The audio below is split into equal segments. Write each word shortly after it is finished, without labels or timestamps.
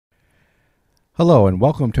Hello and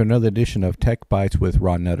welcome to another edition of Tech Bites with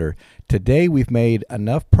Ron Nutter. Today we've made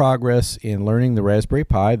enough progress in learning the Raspberry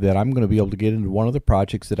Pi that I'm going to be able to get into one of the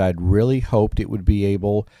projects that I'd really hoped it would be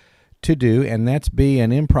able to do, and that's be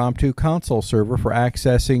an impromptu console server for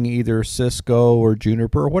accessing either Cisco or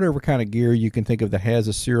Juniper or whatever kind of gear you can think of that has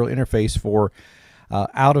a serial interface for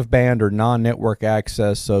out-of-band or non-network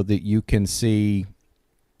access, so that you can see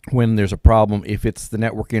when there's a problem, if it's the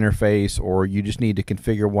network interface or you just need to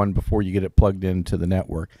configure one before you get it plugged into the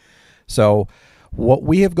network. So what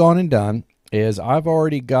we have gone and done is I've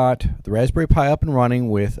already got the Raspberry Pi up and running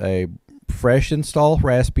with a fresh installed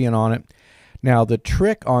Raspbian on it. Now the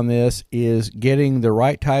trick on this is getting the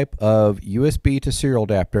right type of USB to serial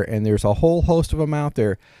adapter, and there's a whole host of them out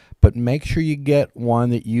there, but make sure you get one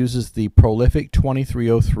that uses the Prolific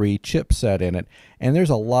 2303 chipset in it. And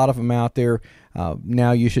there's a lot of them out there.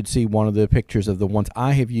 Now you should see one of the pictures of the ones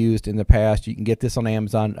I have used in the past. You can get this on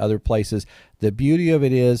Amazon and other places. The beauty of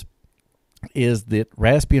it is that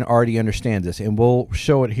Raspbian already understands this, and we'll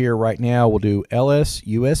show it here right now. We'll do ls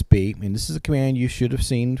usb, and this is a command you should have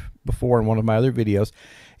seen before in one of my other videos,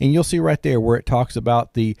 and you'll see right there where it talks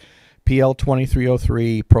about the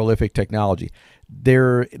PL2303 Prolific technology.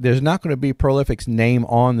 There's not going to be Prolific's name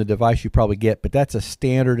on the device you probably get, but that's a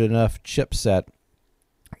standard enough chipset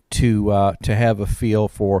to have a feel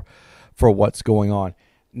for what's going on.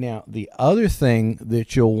 Now, the other thing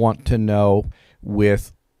that you'll want to know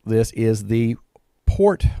with this is the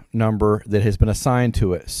port number that has been assigned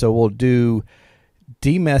to it. So we'll do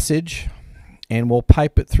dmessage, and we'll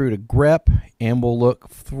pipe it through to grep, and we'll look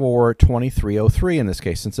for 2303 in this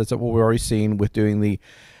case, since that's what we've already seen with doing the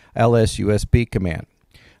ls usb command.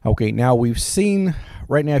 Okay, now we've seen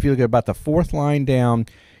right now, if you look at about the fourth line down,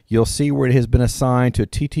 you'll see where it has been assigned to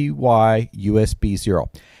TTY USB 0.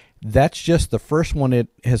 That's just the first one it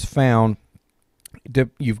has found.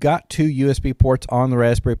 You've got two USB ports on the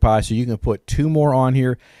Raspberry Pi, so you can put two more on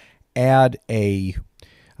here, add a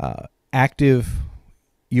active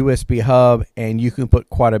USB hub, and you can put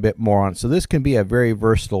quite a bit more on it. So this can be a very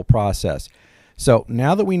versatile process. So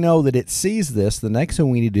now that we know that it sees this, the next thing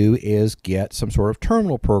we need to do is get some sort of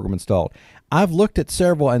terminal program installed. I've looked at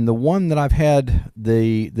several, and the one that I've had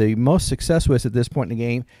the most success with at this point in the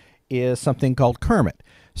game is something called Kermit.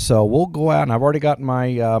 So we'll go out, and I've already got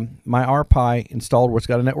my my RPi installed where it's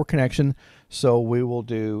got a network connection. So we will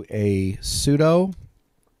do a sudo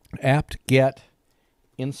apt-get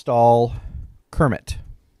install Kermit.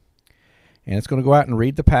 And it's going to go out and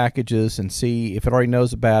read the packages and see if it already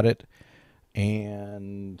knows about it.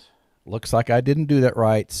 And looks like I didn't do that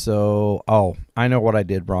right, so I know what I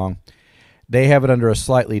did wrong. They have it under a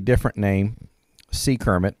slightly different name,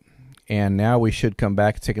 ckermit, and now we should come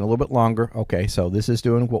back. It's taking a little bit longer. Okay, so this is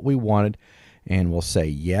doing what we wanted, and we'll say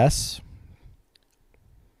yes.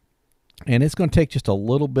 And it's going to take just a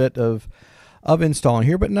little bit of installing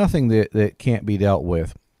here, but nothing that can't be dealt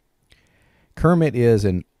with. Kermit is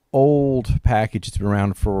an old package. It's been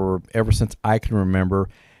around for ever since I can remember,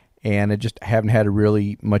 and I just haven't had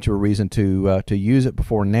really much of a reason to use it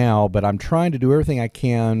before now, but I'm trying to do everything I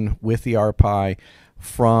can with the RPi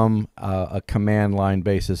from a command line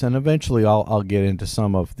basis, and eventually I'll get into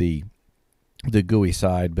some of the GUI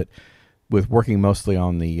side, but with working mostly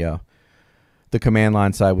on the command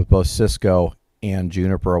line side with both Cisco and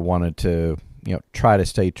Juniper, I wanted to try to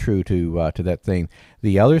stay true to that thing.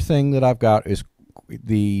 The other thing that I've got is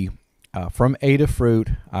the from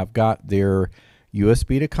Adafruit, I've got their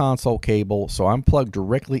USB to console cable, so I'm plugged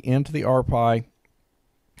directly into the RPi.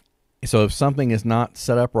 So if something is not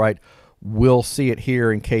set up right, we'll see it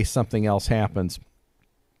here in case something else happens.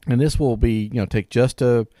 And this will be, take just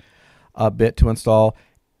a bit to install.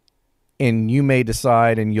 And you may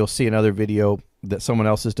decide, and you'll see another video that someone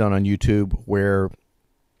else has done on YouTube where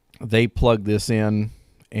they plug this in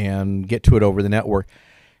and get to it over the network.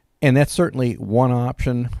 And that's certainly one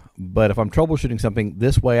option, but if I'm troubleshooting something,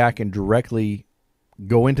 this way I can directly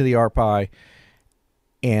go into the RPi,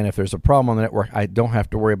 and if there's a problem on the network, I don't have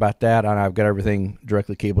to worry about that, and I've got everything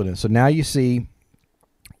directly cabled in. So now you see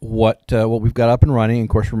what we've got up and running. Of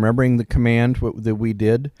course, remembering the command that we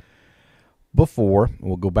did before.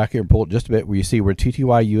 We'll go back here and pull it just a bit where you see where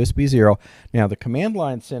TTY USB 0. Now the command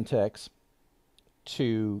line syntax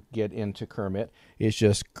to get into Kermit is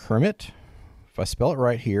just Kermit, if I spell it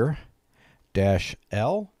right here,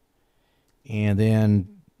 -L, and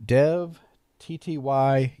then dev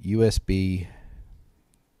TTY USB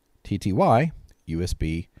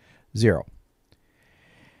 0.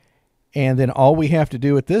 And then all we have to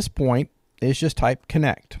do at this point is just type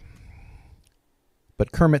connect.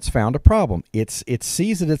 But Kermit's found a problem. It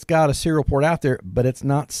sees that it's got a serial port out there, but it's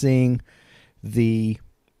not seeing the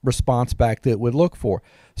response back that it would look for.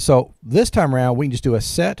 So this time around, we can just do a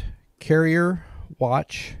set carrier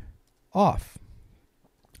watch off.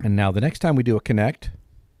 And now the next time we do a connect,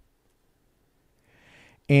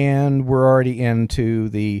 and we're already into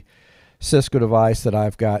the Cisco device that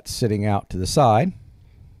I've got sitting out to the side,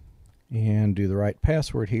 and do the right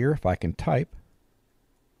password here if I can type.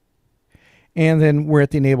 And then we're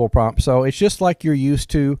at the enable prompt. So it's just like you're used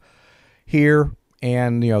to here,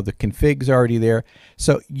 and the config's already there.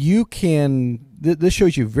 So you can, this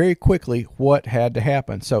shows you very quickly what had to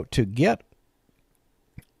happen. So to get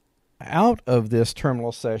out of this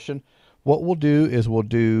terminal session, what we'll do is we'll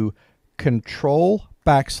do Control /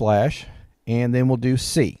 and then we'll do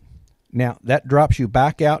C. Now that drops you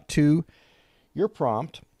back out to your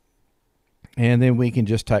prompt, and then we can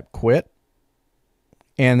just type quit,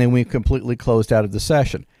 and then we completely closed out of the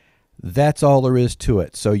session. That's all there is to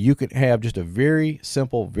it. So you could have just a very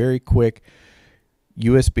simple, very quick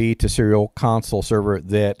USB to serial console server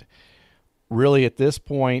that really at this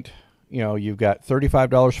point, you've got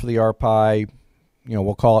 $35 for the RPi,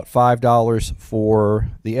 we'll call it $5 for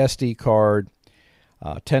the SD card,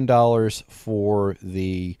 $10 for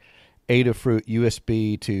the Adafruit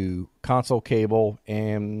USB to console cable,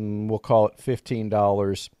 and we'll call it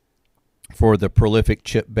 $15 for the prolific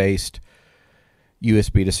chip-based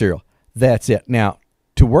USB to serial. That's it. Now,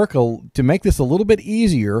 to make this a little bit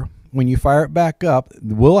easier, when you fire it back up,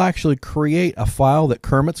 we'll actually create a file that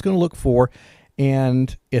Kermit's going to look for.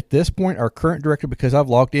 And at this point, our current directory, because I've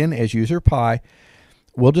logged in as user Pi,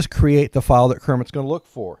 we'll just create the file that Kermit's going to look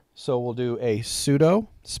for. So we'll do a sudo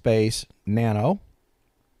space nano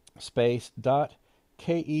space .kermrc.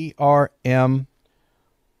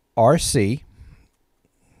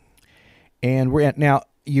 And we're at, now,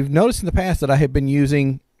 you've noticed in the past that I have been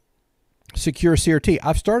using Secure CRT.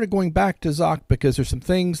 I've started going back to Zoc because there's some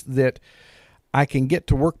things that I can get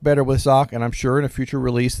to work better with Zoc, and I'm sure in a future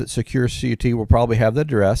release that Secure CRT will probably have that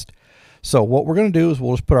addressed. So what we're going to do is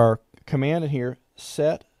we'll just put our command in here,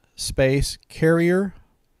 set space carrier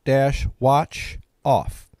 -watch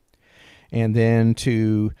off. And then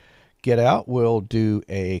to get out, we'll do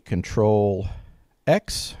a Control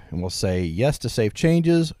X, and we'll say yes to save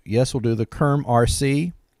changes. Yes, we'll do the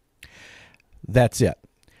kermrc. That's it.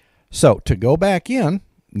 So to go back in,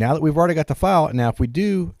 now that we've already got the file, now if we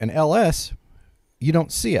do an ls, you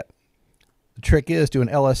don't see it. The trick is do an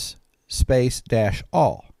ls space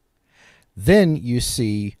 -all. Then you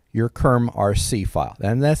see your kermrc file,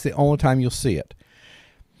 and that's the only time you'll see it.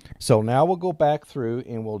 So now we'll go back through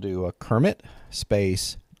and we'll do a Kermit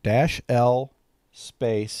space -l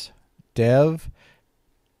space dev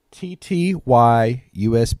tty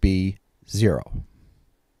USB 0.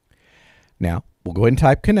 Now we'll go ahead and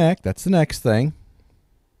type connect. That's the next thing.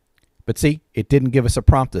 But see, it didn't give us a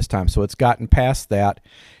prompt this time, so it's gotten past that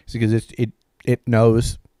because it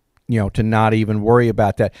knows, to not even worry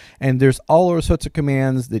about that. And there's all those sorts of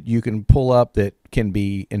commands that you can pull up that can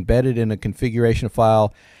be embedded in a configuration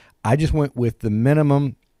file. I just went with the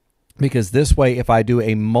minimum because this way, if I do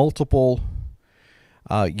a multiple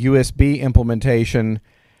USB implementation,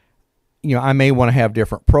 I may want to have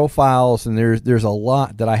different profiles, and there's a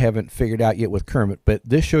lot that I haven't figured out yet with Kermit. But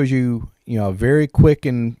this shows you, a very quick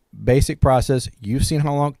and basic process. You've seen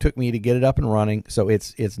how long it took me to get it up and running, so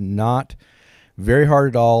it's not very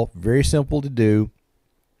hard at all. Very simple to do,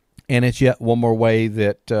 and it's yet one more way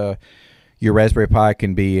that your Raspberry Pi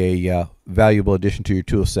can be a valuable addition to your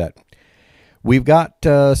tool set. We've got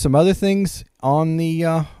some other things on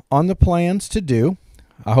the plans to do.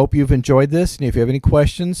 I hope you've enjoyed this, and if you have any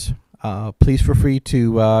questions, please feel free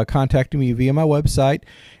to contact me via my website,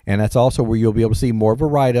 and that's also where you'll be able to see more of a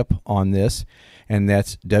write-up on this, and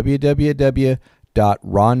that's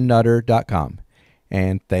www.ronnutter.com.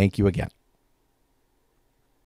 And thank you again.